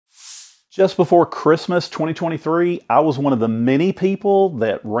Just before Christmas 2023, I was one of the many people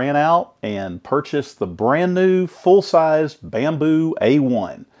that ran out and purchased the brand new full-sized Bambu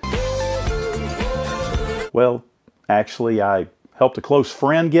A1. Well, actually, I helped a close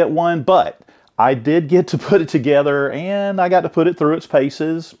friend get one, but I did get to put it together and I got to put it through its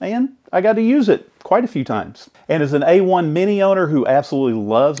paces and I got to use it quite a few times. And as an A1 Mini owner who absolutely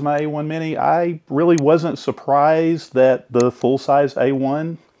loves my A1 Mini, I really wasn't surprised that the full-size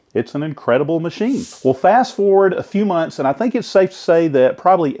A1, it's an incredible machine. Well, fast forward a few months, and I think it's safe to say that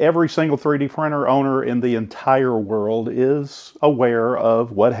probably every single 3D printer owner in the entire world is aware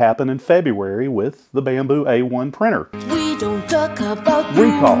of what happened in February with the Bambu A1 printer. We don't talk about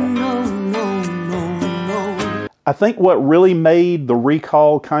recall. No. I think what really made the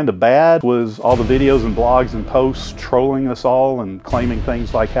recall kind of bad was all the videos and blogs and posts trolling us all and claiming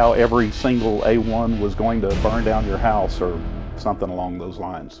things like how every single A1 was going to burn down your house or something along those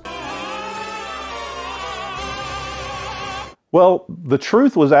lines. Well, the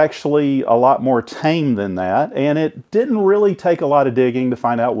truth was actually a lot more tame than that, and it didn't really take a lot of digging to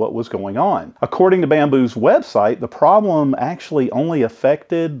find out what was going on. According to Bambu's website, the problem actually only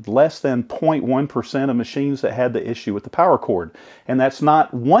affected less than 0.1% of machines that had the issue with the power cord. And that's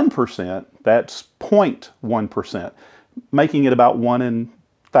not 1%, that's 0.1%, making it about 1 in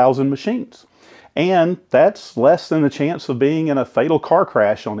 1,000 machines. And that's less than the chance of being in a fatal car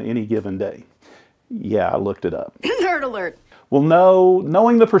crash on any given day. Yeah, I looked it up. Nerd alert. Well, no,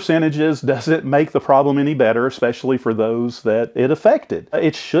 knowing the percentages doesn't make the problem any better, especially for those that it affected.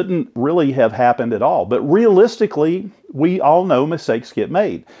 It shouldn't really have happened at all, but realistically, we all know mistakes get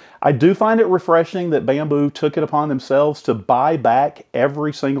made. I do find it refreshing that Bambu took it upon themselves to buy back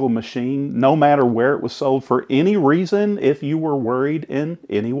every single machine, no matter where it was sold, for any reason, if you were worried in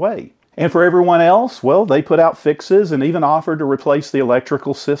any way. And for everyone else, well, they put out fixes and even offered to replace the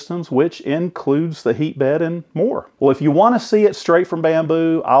electrical systems, which includes the heat bed and more. Well, if you want to see it straight from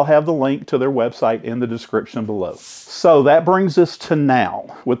Bambu, I'll have the link to their website in the description below. So that brings us to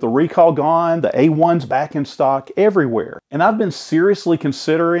now. With the recall gone, the A1's back in stock everywhere. And I've been seriously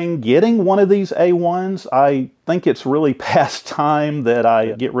considering getting one of these A1s. I think it's really past time that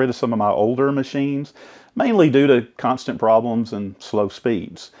I get rid of some of my older machines, mainly due to constant problems and slow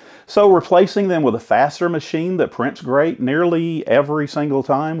speeds. So replacing them with a faster machine that prints great nearly every single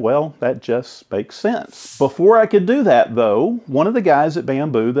time, well, that just makes sense. Before I could do that though, one of the guys at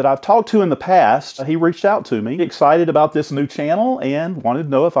Bambu that I've talked to in the past, he reached out to me, excited about this new channel and wanted to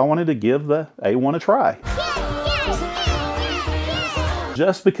know if I wanted to give the A1 a try.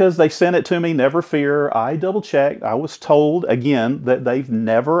 Just because they sent it to me, never fear, I double checked. I was told, again, that they've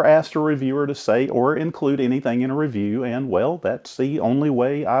never asked a reviewer to say or include anything in a review, and well, that's the only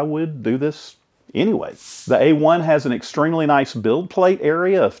way I would do this anyway. The A1 has an extremely nice build plate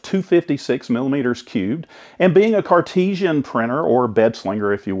area of 256 millimeters cubed, and being a Cartesian printer, or bed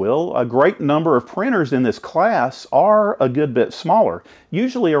slinger if you will, a great number of printers in this class are a good bit smaller,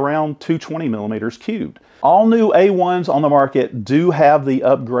 usually around 220 millimeters cubed. All new A1s on the market do have the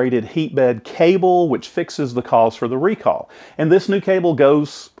upgraded heat bed cable, which fixes the cause for the recall. And this new cable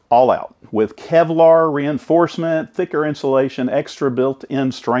goes all out with Kevlar reinforcement, thicker insulation, extra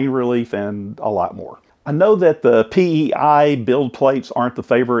built-in strain relief, and a lot more. I know that the PEI build plates aren't the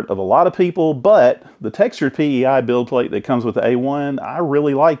favorite of a lot of people, but the textured PEI build plate that comes with the A1, I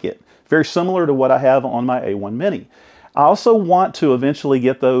really like it. Very similar to what I have on my A1 Mini. I also want to eventually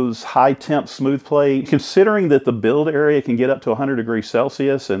get those high temp smooth plates, considering that the build area can get up to 100 degrees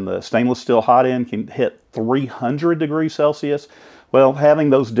Celsius and the stainless steel hot end can hit 300 degrees Celsius. Well, having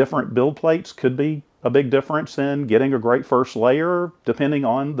those different build plates could be a big difference in getting a great first layer depending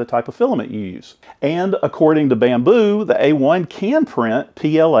on the type of filament you use. And according to Bambu, the A1 can print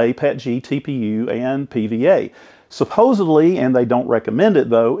PLA, PETG, TPU, and PVA. Supposedly, and they don't recommend it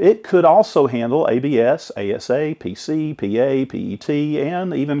though, it could also handle ABS, ASA, PC, PA, PET,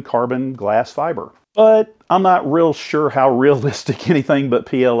 and even carbon glass fiber. But I'm not real sure how realistic anything but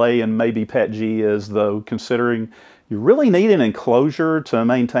PLA and maybe PETG is though, considering you really need an enclosure to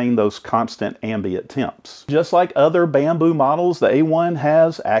maintain those constant ambient temps. Just like other Bambu models, the A1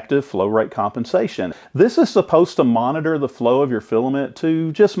 has active flow rate compensation. This is supposed to monitor the flow of your filament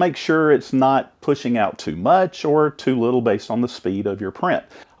to just make sure it's not pushing out too much or too little based on the speed of your print.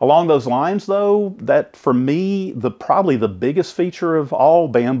 Along those lines though, that for me, probably the biggest feature of all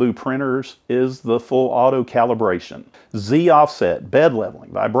Bambu printers is the full auto calibration. Z offset, bed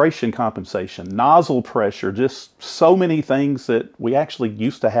leveling, vibration compensation, nozzle pressure, just so many things that we actually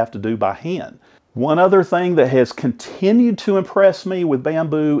used to have to do by hand. One other thing that has continued to impress me with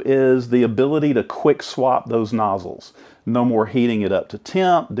Bambu is the ability to quick swap those nozzles. No more heating it up to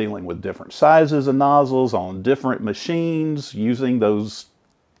temp, dealing with different sizes of nozzles on different machines, using those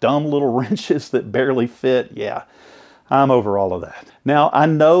dumb little wrenches that barely fit. Yeah, I'm over all of that. Now, I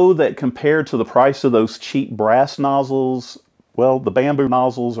know that compared to the price of those cheap brass nozzles, well, the Bambu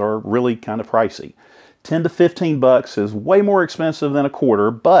nozzles are really kind of pricey. 10 to 15 bucks is way more expensive than a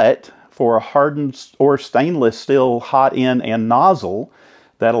quarter, but for a hardened or stainless steel hot end and nozzle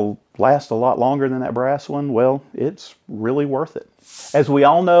that'll last a lot longer than that brass one, well, it's really worth it. As we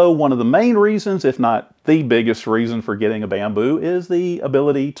all know, one of the main reasons, if not the biggest reason for getting a Bambu, is the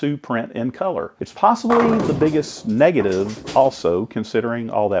ability to print in color. It's possibly the biggest negative also,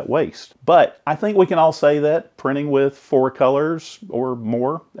 considering all that waste. But I think we can all say that printing with 4 colors or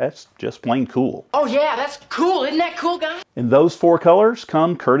more, that's just plain cool. Oh yeah, that's cool. Isn't that cool, guys? And those 4 colors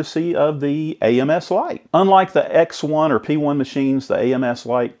come courtesy of the AMS Lite. Unlike the X1 or P1 machines, the AMS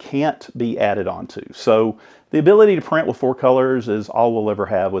Lite can't be added onto. So the ability to print with 4 colors is all we'll ever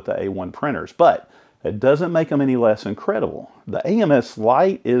have with the A1 printers, but it doesn't make them any less incredible. The AMS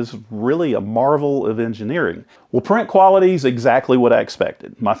Lite is really a marvel of engineering. Well, print quality is exactly what I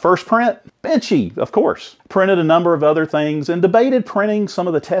expected. My first print, benchy, of course. Printed a number of other things and debated printing some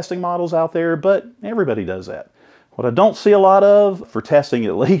of the testing models out there, but everybody does that. What I don't see a lot of, for testing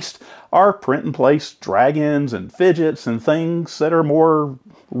at least, are print-in-place dragons and fidgets and things that are more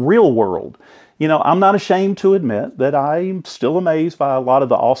real world. You know, I'm not ashamed to admit that I'm still amazed by a lot of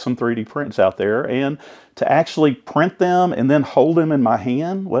the awesome 3D prints out there, and to actually print them and then hold them in my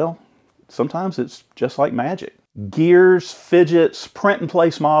hand, well, sometimes it's just like magic. Gears, fidgets,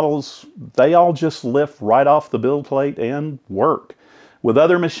 print-in-place models, they all just lift right off the build plate and work. With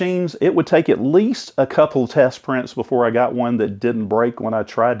other machines, it would take at least a couple test prints before I got one that didn't break when I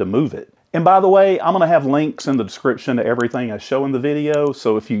tried to move it. And by the way, I'm going to have links in the description to everything I show in the video,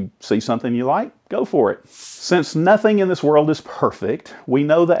 so if you see something you like, go for it. Since nothing in this world is perfect, we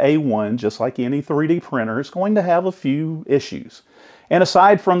know the A1, just like any 3D printer, is going to have a few issues. And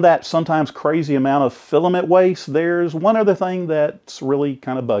aside from that sometimes crazy amount of filament waste, there's one other thing that's really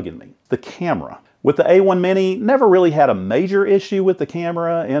kind of bugging me: the camera. With the A1 Mini, never really had a major issue with the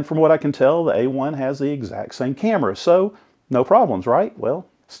camera, and from what I can tell, the A1 has the exact same camera, so no problems, right? Well,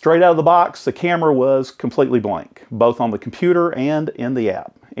 straight out of the box, the camera was completely blank, both on the computer and in the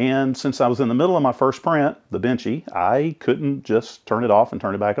app. And since I was in the middle of my first print, the benchy, I couldn't just turn it off and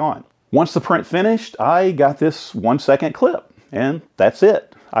turn it back on. Once the print finished, I got this 1-second clip, and that's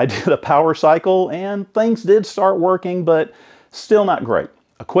it. I did a power cycle, and things did start working, but still not great.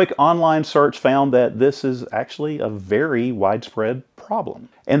 A quick online search found that this is actually a very widespread problem.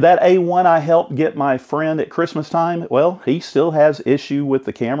 And that A1 I helped get my friend at Christmas time, well, he still has issue with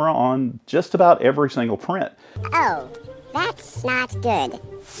the camera on just about every single print. Oh, that's not good.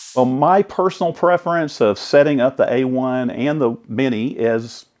 Well, my personal preference of setting up the A1 and the Mini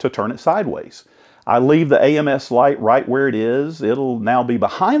is to turn it sideways. I leave the AMS Lite right where it is. It'll now be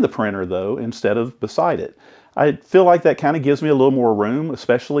behind the printer though, instead of beside it. I feel like that kind of gives me a little more room,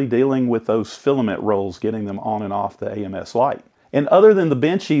 especially dealing with those filament rolls, getting them on and off the AMS Lite. And other than the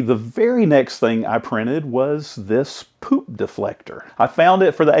benchy, the very next thing I printed was this poop deflector. I found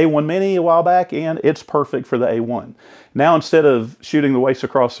it for the A1 Mini a while back, and it's perfect for the A1. Now instead of shooting the waste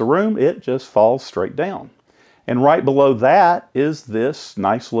across the room, it just falls straight down. And right below that is this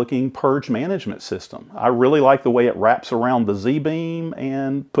nice looking purge management system. I really like the way it wraps around the Z-beam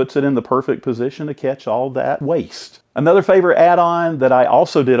and puts it in the perfect position to catch all that waste. Another favorite add-on that I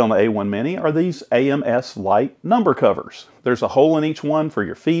also did on the A1 Mini are these AMS Lite number covers. There's a hole in each one for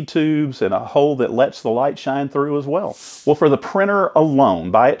your feed tubes and a hole that lets the light shine through as well. Well, for the printer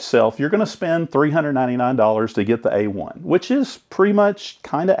alone, by itself, you're going to spend $399 to get the A1, which is pretty much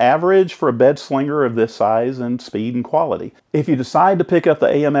kind of average for a bed slinger of this size and speed and quality. If you decide to pick up the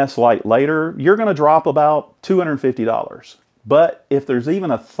AMS Lite later, you're going to drop about $250. But if there's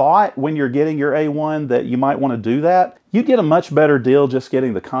even a thought when you're getting your A1 that you might want to do that, you get a much better deal just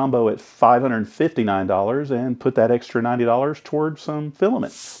getting the combo at $559 and put that extra $90 towards some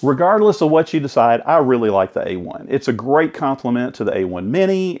filament. Regardless of what you decide, I really like the A1. It's a great complement to the A1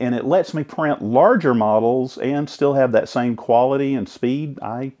 Mini, and it lets me print larger models and still have that same quality and speed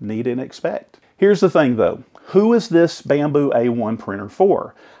I need and expect. Here's the thing though, who is this Bambu A1 printer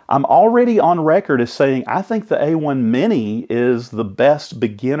for? I'm already on record as saying I think the A1 Mini is the best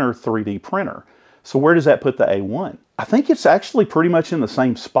beginner 3D printer. So where does that put the A1? I think it's actually pretty much in the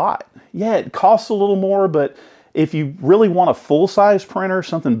same spot. Yeah, it costs a little more, but if you really want a full-size printer,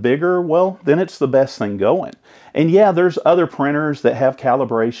 something bigger, well, then it's the best thing going. And yeah, there's other printers that have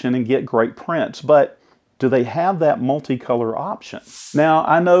calibration and get great prints, but Do they have that multicolor option? Now,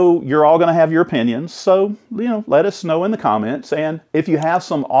 I know you're all going to have your opinions, so let us know in the comments. And if you have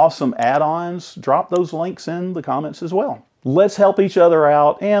some awesome add-ons, drop those links in the comments as well. Let's help each other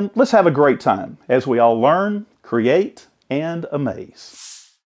out, and let's have a great time as we all learn, create, and amaze.